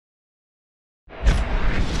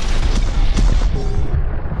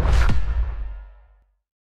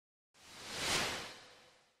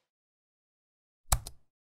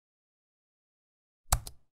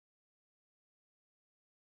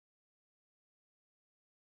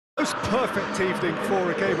Most perfect evening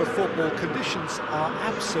for a game of football. Conditions are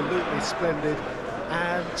absolutely splendid,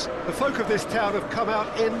 and the folk of this town have come out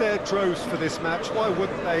in their droves for this match. Why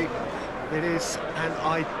wouldn't they? It is an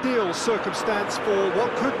ideal circumstance for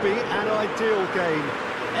what could be an ideal game.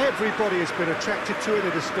 Everybody has been attracted to it.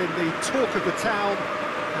 It has been the talk of the town,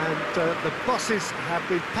 and the buses have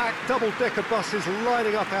been packed, double-decker buses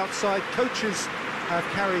lining up outside. Coaches have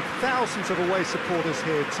carried thousands of away supporters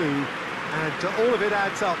here too. And all of it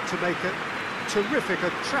adds up to make it terrific, a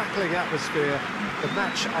crackling atmosphere. The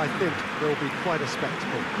match, I think, will be quite a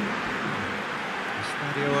spectacle.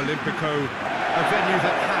 Stadio Olimpico, a venue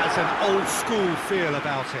that has an old-school feel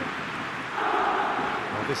about it.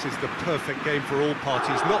 Well, this is the perfect game for all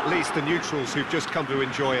parties, not least the neutrals who've just come to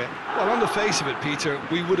enjoy it. Well, on the face of it, Peter,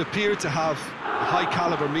 we would appear to have a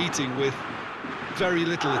high-caliber meeting with very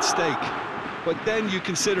little at stake. But then you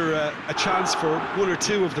consider a chance for one or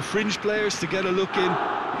two of the fringe players to get a look in,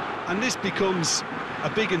 and this becomes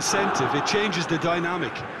a big incentive. It changes the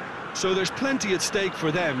dynamic. So there's plenty at stake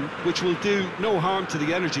for them, which will do no harm to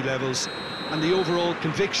the energy levels and the overall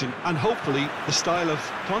conviction, and hopefully the style of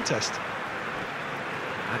contest.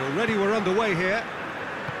 And already we're underway here.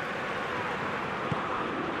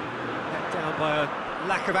 Let down by a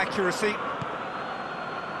lack of accuracy.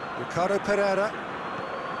 Ricardo Pereira.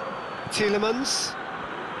 Tielemans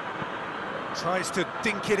tries to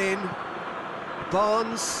dink it in.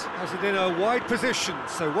 Barnes has it in a wide position,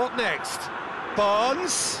 so what next?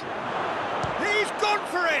 Barnes! He's gone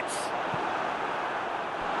for it!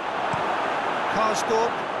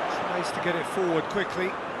 Karsdorp tries to get it forward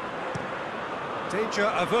quickly.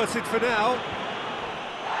 Danger averted for now.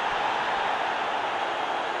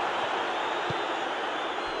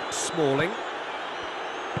 Smalling.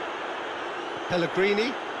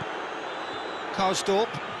 Pellegrini. Karsdorp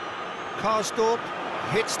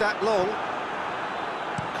hits that long.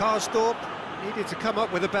 Karsdorp needed to come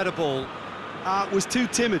up with a better ball. Was too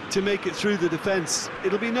timid to make it through the defence.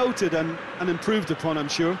 It'll be noted and improved upon, I'm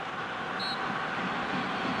sure.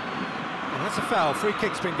 Well, that's a foul. Free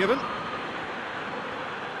kick's been given.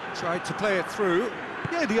 Tried to play it through.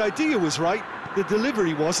 Yeah, the idea was right. The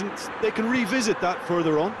delivery wasn't. They can revisit that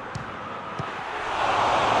further on.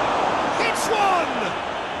 It's one!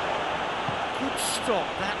 Good stop,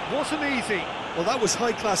 that wasn't easy. Well, that was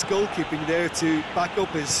high-class goalkeeping there to back up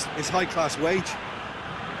his high-class wage.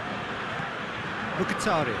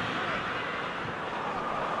 Mkhitaryan.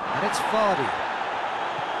 And it's Vardy.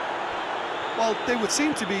 Well, they would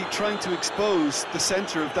seem to be trying to expose the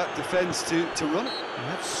centre of that defence to run it. And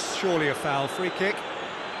that's surely a foul. Free kick.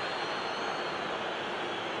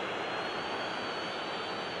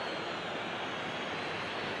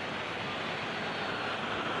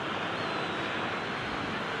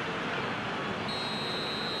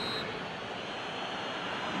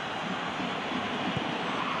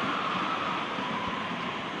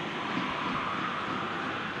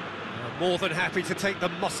 More than happy to take the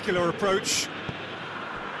muscular approach.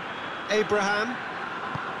 Abraham.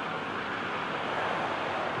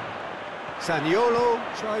 Zaniolo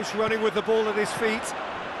tries running with the ball at his feet.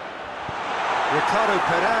 Ricardo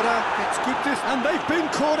Pereira gets good distance, and they've been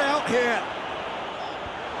caught out here.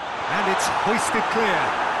 And it's hoisted clear.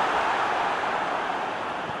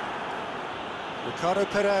 Ricardo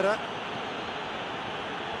Pereira.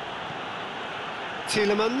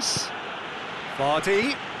 Tielemans.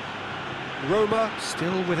 Vardy. Roma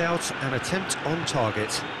still without an attempt on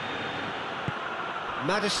target.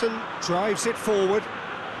 Maddison drives it forward.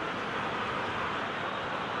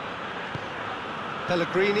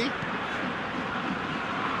 Pellegrini.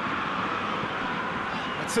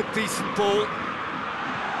 That's a decent ball.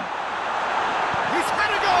 He's had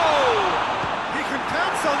a goal! He can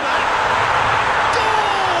pounce on that.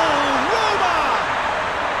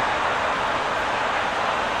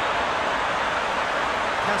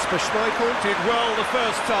 Schmeichel did well the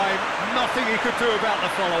first time, nothing he could do about the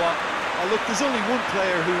follow-up. Oh, look, there's only one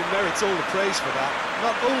player who merits all the praise for that.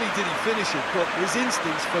 Not only did he finish it, but his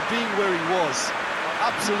instincts for being where he was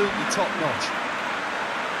are absolutely top-notch.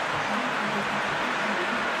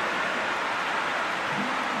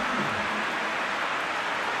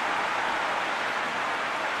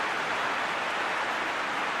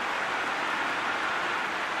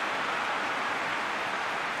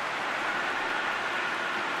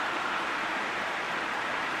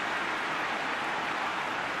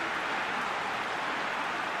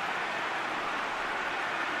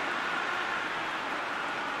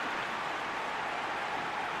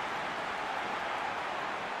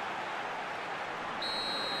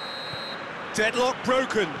 Deadlock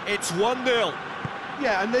broken, it's 1-0.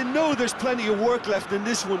 Yeah, and they know there's plenty of work left in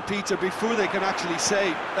this one, Peter, before they can actually say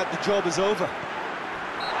that the job is over.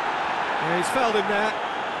 Yeah, he's fouled him there.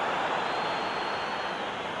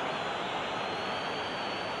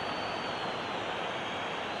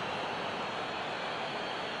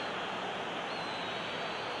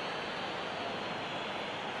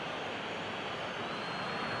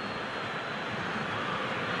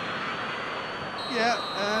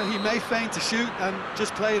 Yeah, he may feign to shoot and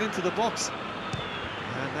just play it into the box.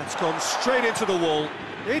 And that's gone straight into the wall.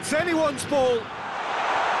 It's anyone's ball. And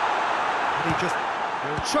he just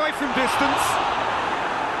will try from distance.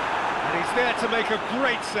 And he's there to make a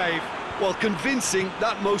great save. Well, convincing,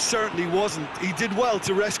 that most certainly wasn't. He did well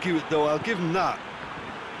to rescue it, though, I'll give him that.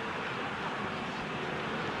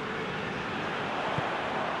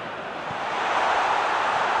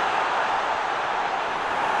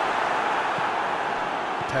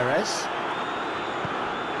 Perez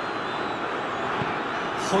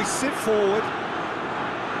hoists it forward.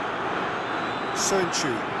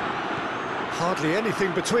 Sonchu. Hardly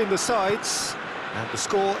anything between the sides, and the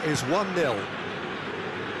score is 1-0.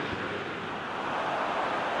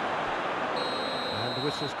 And the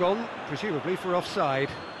whistle's gone, presumably for offside.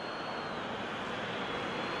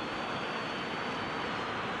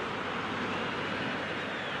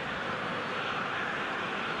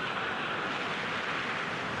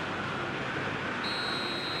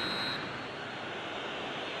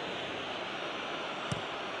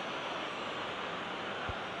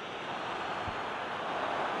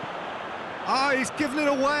 Ah, he's given it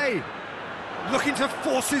away. Looking to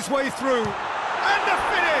force his way through. And the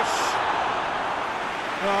finish!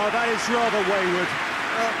 Oh, that is rather wayward.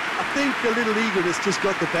 I think a little eagerness just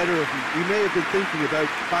got the better of him. He may have been thinking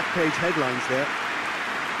about back-page headlines there.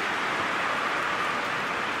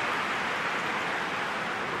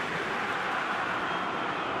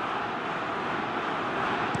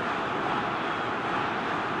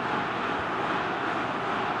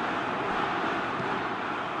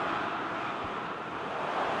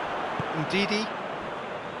 Ndidi.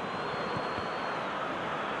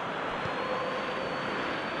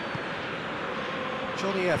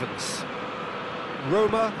 Johnny Evans.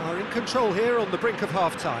 Roma are in control here on the brink of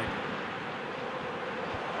half-time.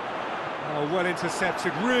 Oh, well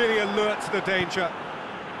intercepted, really alert to the danger.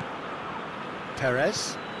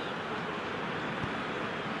 Perez.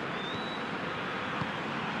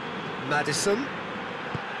 Maddison.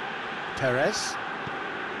 Perez.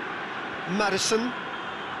 Maddison.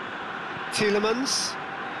 Tielemans.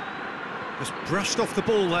 Just brushed off the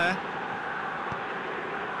ball there.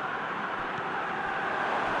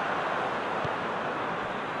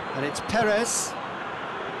 And it's Perez.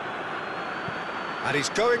 And he's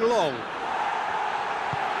going long.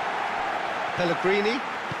 Pellegrini.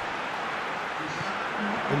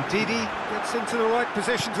 And Ndidi gets into the right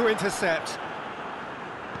position to intercept.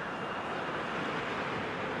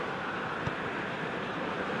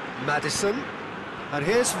 Maddison. And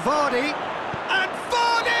here's Vardy. And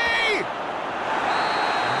Vardy!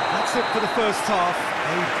 And that's it for the first half.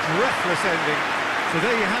 A breathless ending. So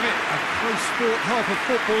there you have it, a close-fought half of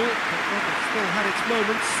football, but one that still had its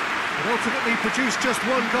moments, but ultimately produced just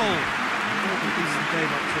one goal. A decent game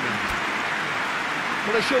up to now.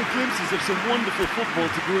 Well, they showed glimpses of some wonderful football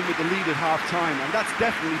to go in with the lead at half-time, and that's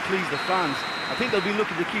definitely pleased the fans. I think they'll be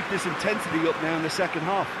looking to keep this intensity up now in the second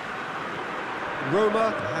half.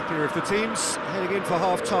 Roma, the happier of the teams, heading in for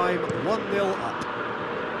half-time, 1-0 up.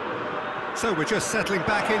 So we're just settling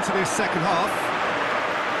back into this second half.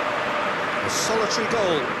 A solitary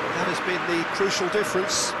goal, that has been the crucial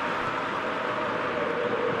difference.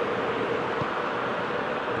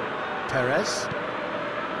 Perez.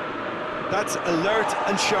 That's alert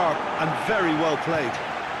and sharp and very well played.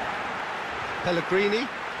 Pellegrini.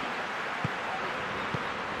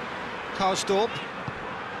 Karsdorp.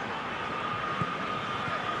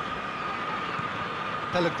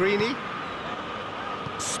 Pellegrini.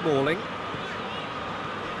 Smalling.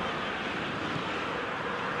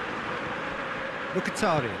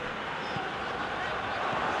 Mkhitaryan.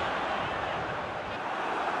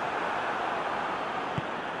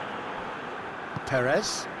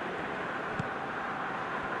 Perez.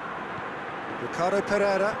 Ricardo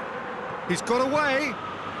Pereira. He's got away.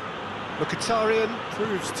 Mkhitaryan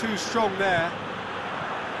proves too strong there.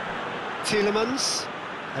 Tielemans.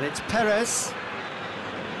 And it's Perez.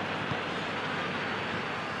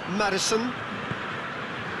 Maddison.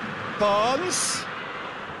 Barnes.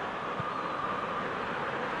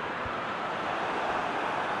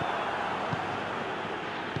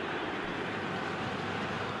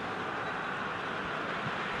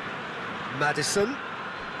 Maddison.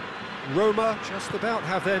 Roma just about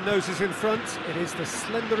have their noses in front. It is the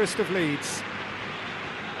slenderest of leads.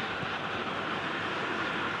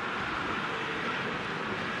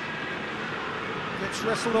 Gets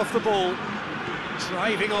wrestled off the ball.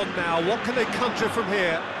 Driving on now. What can they conjure from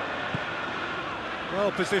here?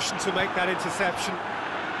 Well positioned to make that interception.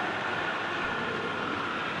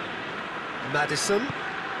 Maddison.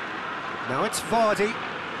 Now it's Vardy.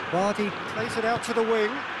 Vardy plays it out to the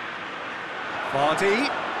wing. Vardy.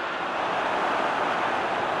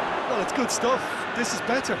 Well, it's good stuff. This is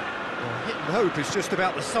better. Well, hit and hope is just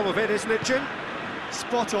about the sum of it, isn't it, Jim?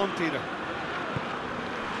 Spot on, Peter.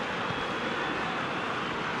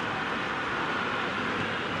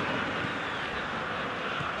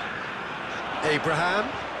 Abraham.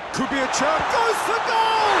 Could be a chance. Goes for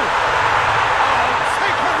goal! Oh,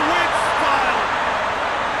 taken with style.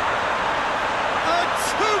 A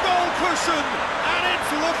two-goal cushion, and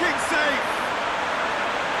it's looking safe.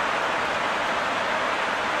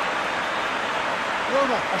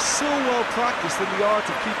 Roma are so well practiced in the art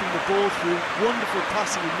of keeping the ball through, wonderful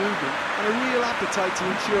passing and movement, and a real appetite to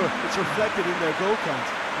ensure it's reflected in their goal count.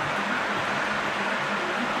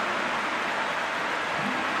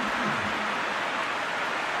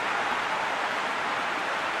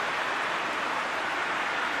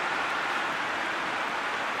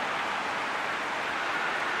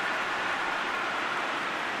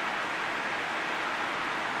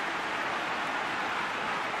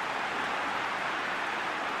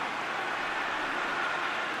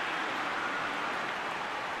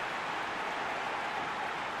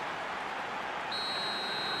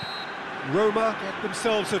 Roma get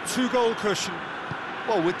themselves a two-goal cushion.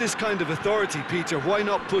 Well, with this kind of authority, Peter, why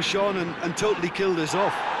not push on and totally kill this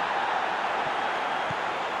off?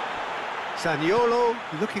 Zaniolo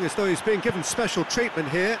looking as though he's being given special treatment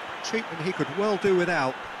here. Treatment he could well do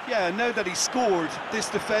without. Yeah, now that he's scored, this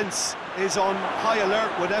defence is on high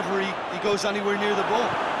alert whenever he goes anywhere near the ball.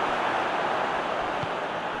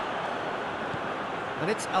 And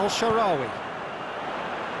it's Al-Sharawi.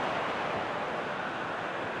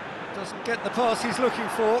 Doesn't get the pass he's looking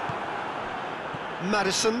for.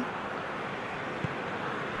 Maddison.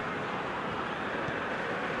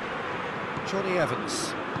 Johnny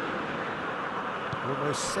Evans.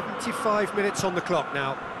 Almost 75 minutes on the clock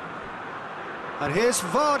now. And here's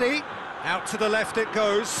Vardy. Out to the left it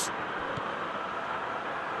goes.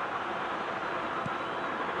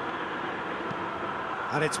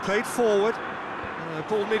 And it's played forward. The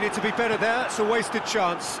ball needed to be better there. It's a wasted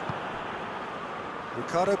chance.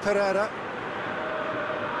 Ricardo Pereira.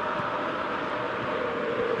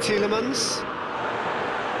 Tielemans.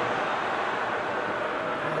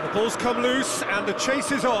 And the ball's come loose and the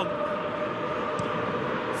chase is on.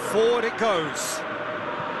 Forward it goes.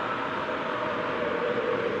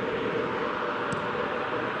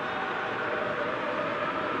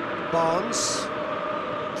 Barnes.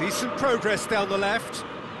 Decent progress down the left.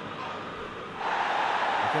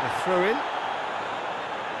 Get a throw in.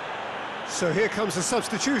 So here comes a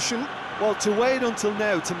substitution. Well, to wait until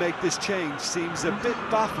now to make this change seems a bit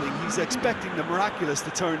baffling. He's expecting the miraculous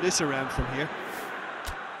to turn this around from here.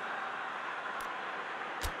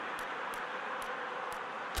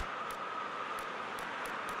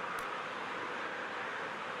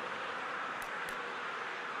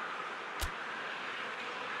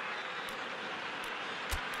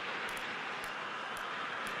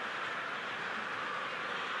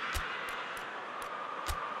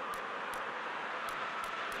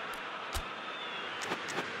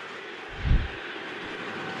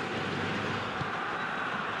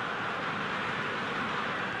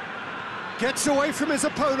 Gets away from his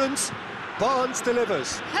opponents. Barnes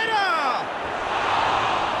delivers. Header!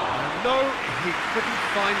 And no, he couldn't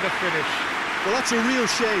find the finish. Well, that's a real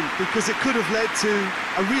shame, because it could have led to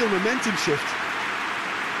a real momentum shift.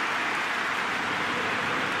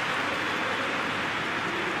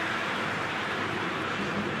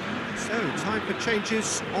 So, time for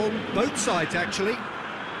changes on both sides, actually.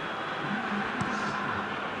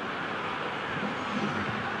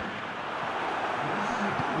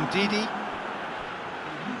 Udidi.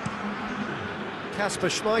 Kasper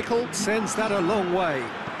Schmeichel sends that a long way.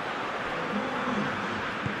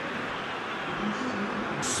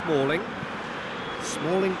 Smalling.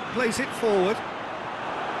 Smalling plays it forward.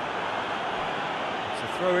 It's a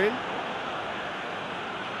throw in.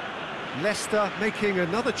 Leicester making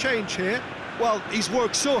another change here. Well, he's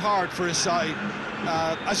worked so hard for his side,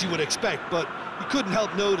 as you would expect, but you couldn't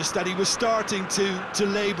help notice that he was starting to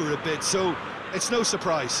labour a bit, so it's no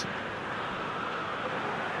surprise.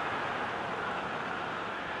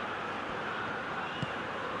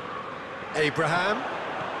 Abraham.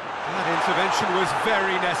 That intervention was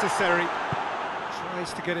very necessary.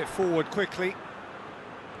 Tries to get it forward quickly.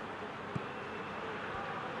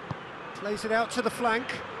 Plays it out to the flank.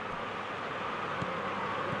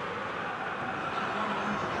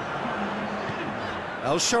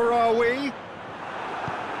 El Shaarawy.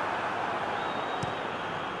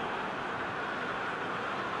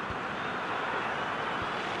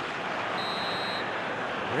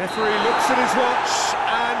 Referee looks at his watch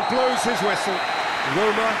and blows his whistle. Roma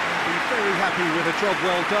will be very happy with a job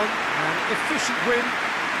well done, an efficient win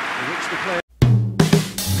in which the players